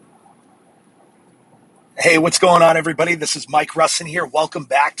Hey, what's going on, everybody? This is Mike Russin here. Welcome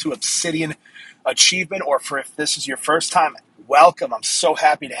back to Obsidian Achievement, or for if this is your first time, welcome. I'm so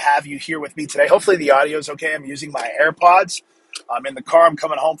happy to have you here with me today. Hopefully the audio is okay. I'm using my AirPods. I'm in the car. I'm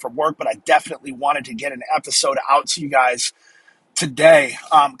coming home from work, but I definitely wanted to get an episode out to you guys today.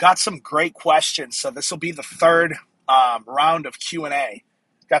 Got some great questions. So this will be the third round of Q&A.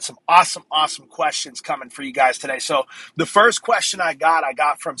 Got some awesome questions coming for you guys today. So the first question I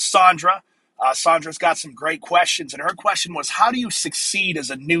got from Sandra. Sandra's got some great questions, and her question was, how do you succeed as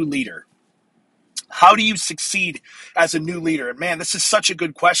a new leader? How do you succeed as a new leader? And man, this is such a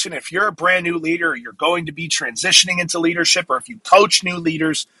good question. If you're a brand new leader, or you're going to be transitioning into leadership, or if you coach new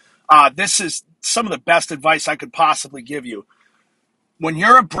leaders, this is some of the best advice I could possibly give you. When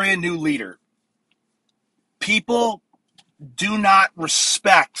you're a brand new leader, people do not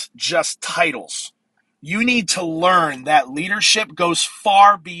respect just titles. You need to learn that leadership goes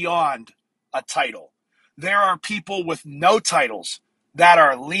far beyond a title. There are people with no titles that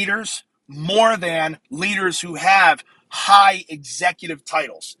are leaders more than leaders who have high executive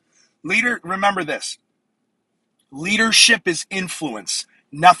titles. Remember this. Leadership is influence,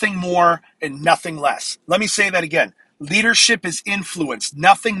 nothing more and nothing less. Let me say that again. Leadership is influence,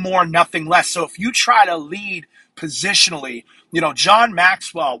 nothing more, nothing less. So if you try to lead positionally, John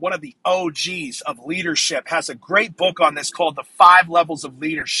Maxwell, one of the OGs of leadership, has a great book on this called The 5 Levels of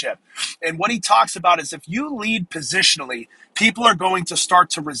Leadership. And what he talks about is if you lead positionally, people are going to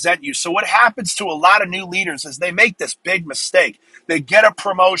start to resent you. So what happens to a lot of new leaders is they make this big mistake. They get a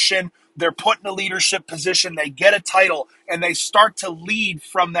promotion, they're put in a leadership position, they get a title, and they start to lead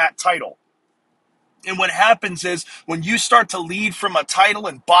from that title. And what happens is when you start to lead from a title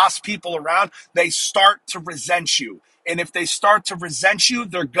and boss people around, they start to resent you. And if they start to resent you,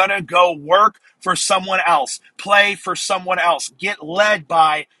 they're going to go work for someone else, play for someone else, get led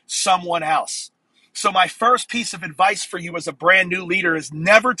by someone else. So my first piece of advice for you as a brand new leader is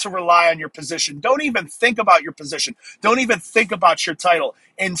never to rely on your position. Don't even think about your position. Don't even think about your title.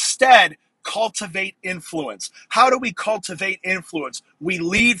 Instead, cultivate influence. How do we cultivate influence? We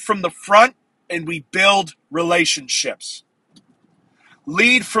lead from the front and we build relationships.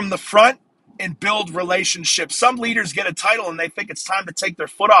 Lead from the front and build relationships. Some leaders get a title and they think it's time to take their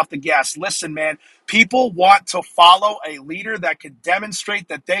foot off the gas. Listen, man, people want to follow a leader that can demonstrate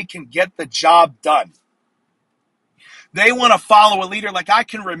that they can get the job done. They want to follow a leader. Like I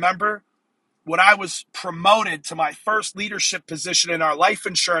can remember when I was promoted to my first leadership position in our life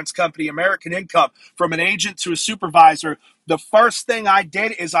insurance company, American Income, from an agent to a supervisor, the first thing I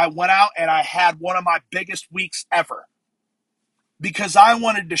did is I went out and I had one of my biggest weeks ever because I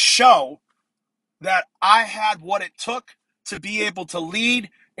wanted to show that I had what it took to be able to lead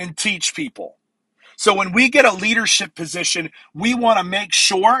and teach people. So when we get a leadership position, we want to make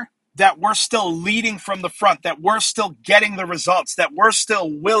sure that we're still leading from the front, that we're still getting the results, that we're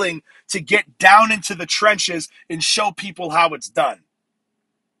still willing to get down into the trenches and show people how it's done.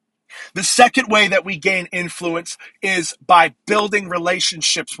 The second way that we gain influence is by building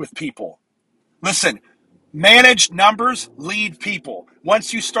relationships with people. Listen, manage numbers, lead people.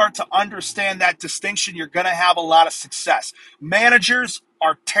 Once you start to understand that distinction, you're going to have a lot of success. Managers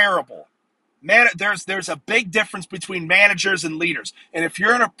are terrible. There's a big difference between managers and leaders. And if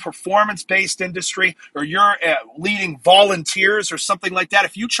you're in a performance-based industry or you're leading volunteers or something like that,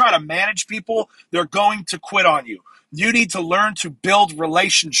 if you try to manage people, they're going to quit on you. You need to learn to build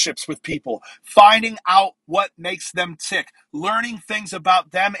relationships with people, finding out what makes them tick, learning things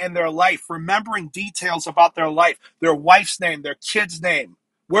about them and their life, remembering details about their life, their wife's name, their kid's name,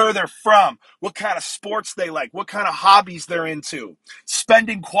 where they're from, what kind of sports they like, what kind of hobbies they're into,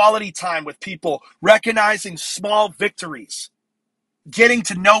 spending quality time with people, recognizing small victories, getting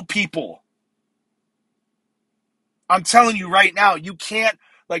to know people. I'm telling you right now,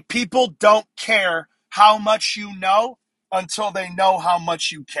 people don't care how much you know until they know how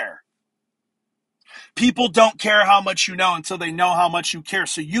much you care. People don't care how much you know until they know how much you care.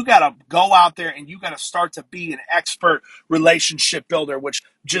 So you got to go out there and you got to start to be an expert relationship builder, which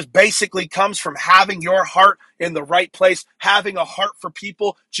just basically comes from having your heart in the right place, having a heart for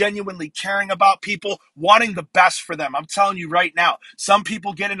people, genuinely caring about people, wanting the best for them. I'm telling you right now, some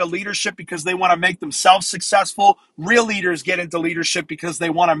people get into leadership because they want to make themselves successful. Real leaders get into leadership because they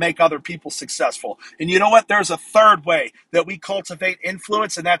want to make other people successful. And you know what? There's a third way that we cultivate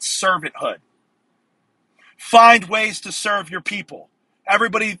influence, and that's servanthood. Find ways to serve your people.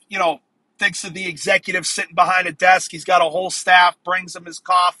 Everybody, thinks of the executive sitting behind a desk. He's got a whole staff, brings him his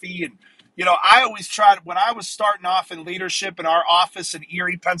coffee. And, I always tried, when I was starting off in leadership in our office in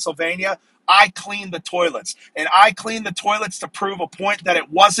Erie, Pennsylvania, I cleaned the toilets. And I cleaned the toilets to prove a point that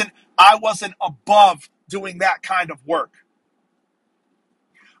I wasn't above doing that kind of work.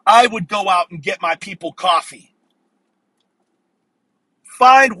 I would go out and get my people coffee.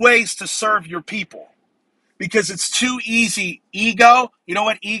 Find ways to serve your people because it's too easy. Ego, you know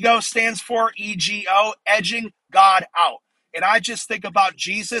what ego stands for? EGO, edging God out. And I just think about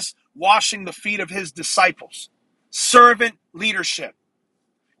Jesus washing the feet of his disciples. Servant leadership.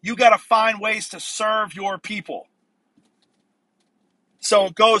 You got to find ways to serve your people. So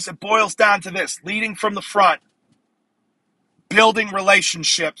it boils down to this: leading from the front, building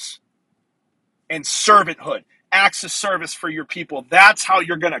relationships, and servanthood. Acts of service for your people. That's how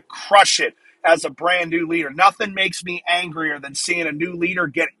you're going to crush it as a brand new leader. Nothing makes me angrier than seeing a new leader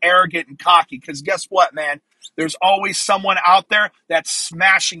get arrogant and cocky. Because guess what, man? There's always someone out there that's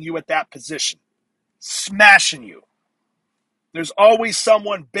smashing you at that position. Smashing you. There's always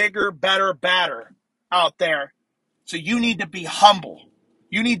someone bigger, better, badder out there. So you need to be humble.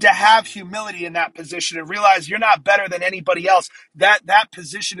 You need to have humility in that position and realize you're not better than anybody else. That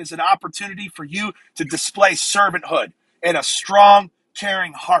position is an opportunity for you to display servanthood and a strong,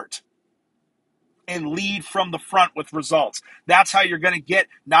 caring heart and lead from the front with results. That's how you're going to get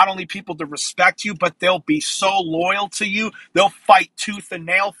not only people to respect you, but they'll be so loyal to you. They'll fight tooth and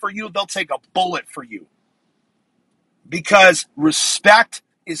nail for you. They'll take a bullet for you because respect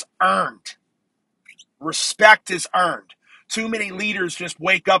is earned. Respect is earned. Too many leaders just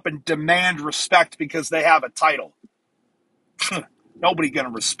wake up and demand respect because they have a title. Nobody going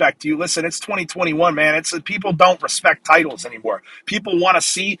to respect you. Listen, it's 2021, man. People don't respect titles anymore. People want to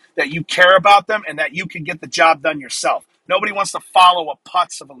see that you care about them and that you can get the job done yourself. Nobody wants to follow a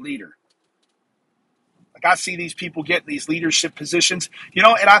putz of a leader. Like I see these people get these leadership positions, and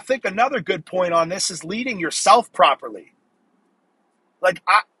I think another good point on this is leading yourself properly. Like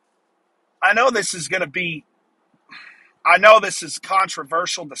I know this is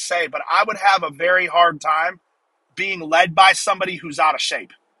controversial to say, but I would have a very hard time being led by somebody who's out of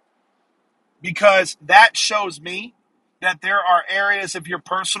shape. Because that shows me that there are areas of your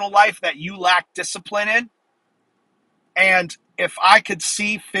personal life that you lack discipline in. And if I could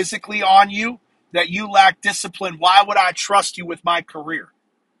see physically on you that you lack discipline, why would I trust you with my career?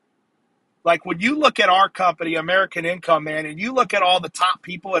 Like when you look at our company, American Income, man, and you look at all the top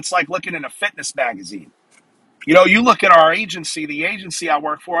people, it's like looking in a fitness magazine. You look at our agency, the agency I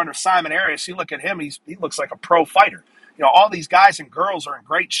work for under Simon Arias, you look at him, he looks like a pro fighter. All these guys and girls are in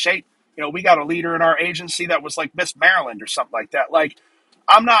great shape. We got a leader in our agency that was like Miss Maryland or something like that. Like,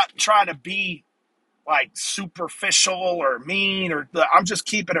 I'm not trying to be like superficial or mean I'm just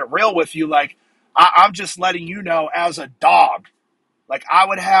keeping it real with you. Like, I'm just letting you know as a dog, like I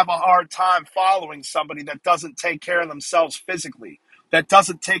would have a hard time following somebody that doesn't take care of themselves physically, that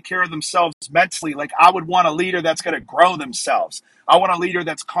doesn't take care of themselves mentally. Like I would want a leader that's going to grow themselves. I want a leader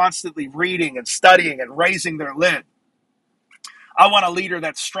that's constantly reading and studying and raising their lid. I want a leader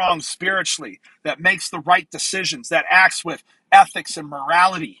that's strong spiritually, that makes the right decisions, that acts with ethics and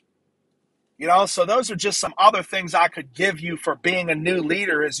morality. So those are just some other things I could give you for being a new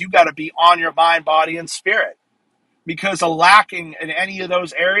leader is you got to be on your mind, body, and spirit. Because a lacking in any of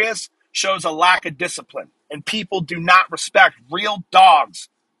those areas shows a lack of discipline. And people do not respect. Real dogs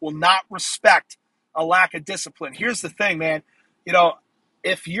will not respect a lack of discipline. Here's the thing, man.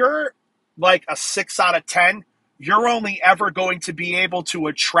 If you're like a 6 out of 10, you're only ever going to be able to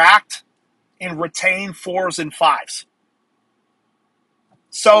attract and retain 4s and 5s.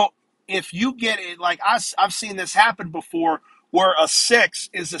 So if you get it, like I've seen this happen before where a 6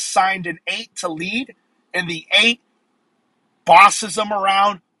 is assigned an 8 to lead and the 8 bosses them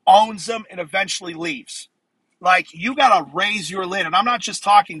around, owns them, and eventually leaves. Like, you got to raise your lid. And I'm not just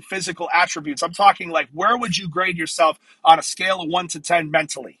talking physical attributes. I'm talking like, where would you grade yourself on a scale of 1 to 10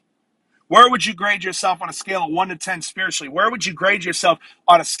 mentally? Where would you grade yourself on a scale of 1 to 10 spiritually? Where would you grade yourself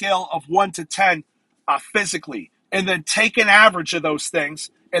on a scale of 1 to 10 physically? And then take an average of those things,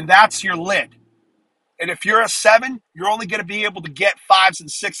 and that's your lid. And if you're a 7, you're only going to be able to get 5s and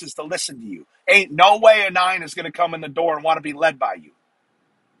 6s to listen to you. Ain't no way a 9 is going to come in the door and want to be led by you.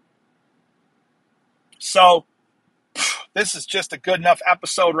 So this is just a good enough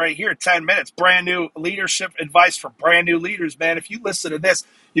episode right here. 10 minutes, brand new leadership advice for brand new leaders, man. If you listen to this,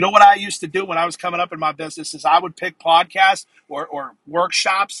 you know what I used to do when I was coming up in my business is I would pick podcasts or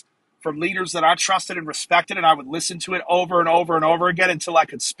workshops from leaders that I trusted and respected, and I would listen to it over and over and over again until I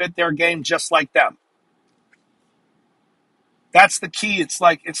could spit their game just like them. That's the key. It's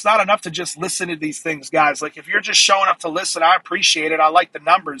like, it's not enough to just listen to these things, guys. Like, if you're just showing up to listen, I appreciate it. I like the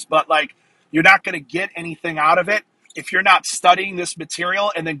numbers, but like, you're not going to get anything out of it if you're not studying this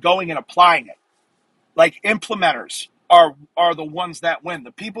material and then going and applying it. Like implementers, are the ones that win.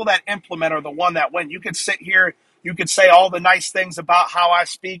 The people that implement are the one that win. You could sit here, you could say all the nice things about how I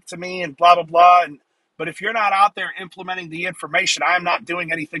speak to me and blah blah blah, but if you're not out there implementing the information, I am not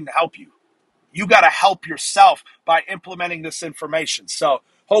doing anything to help you. You got to help yourself by implementing this information. So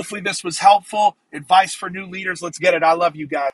hopefully this was helpful advice for new leaders. Let's get it. I love you guys.